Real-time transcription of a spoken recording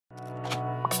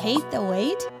Hate the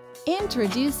wait?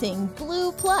 Introducing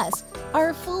Blue Plus,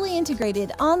 our fully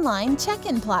integrated online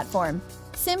check-in platform.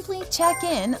 Simply check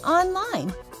in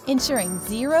online, ensuring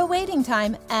zero waiting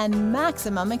time and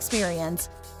maximum experience.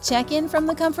 Check in from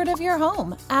the comfort of your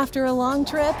home. After a long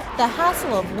trip, the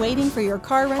hassle of waiting for your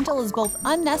car rental is both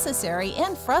unnecessary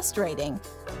and frustrating.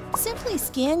 Simply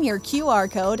scan your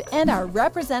QR code and our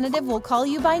representative will call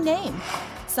you by name.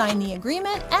 Sign the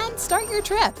agreement and start your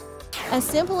trip. As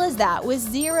simple as that, with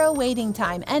zero waiting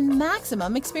time and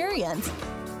maximum experience.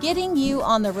 Getting you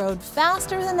on the road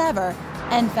faster than ever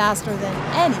and faster than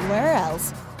anywhere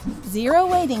else. Zero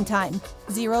waiting time,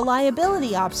 zero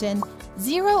liability option,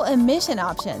 zero emission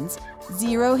options,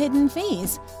 zero hidden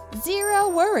fees, zero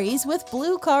worries with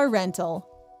Blue Car Rental.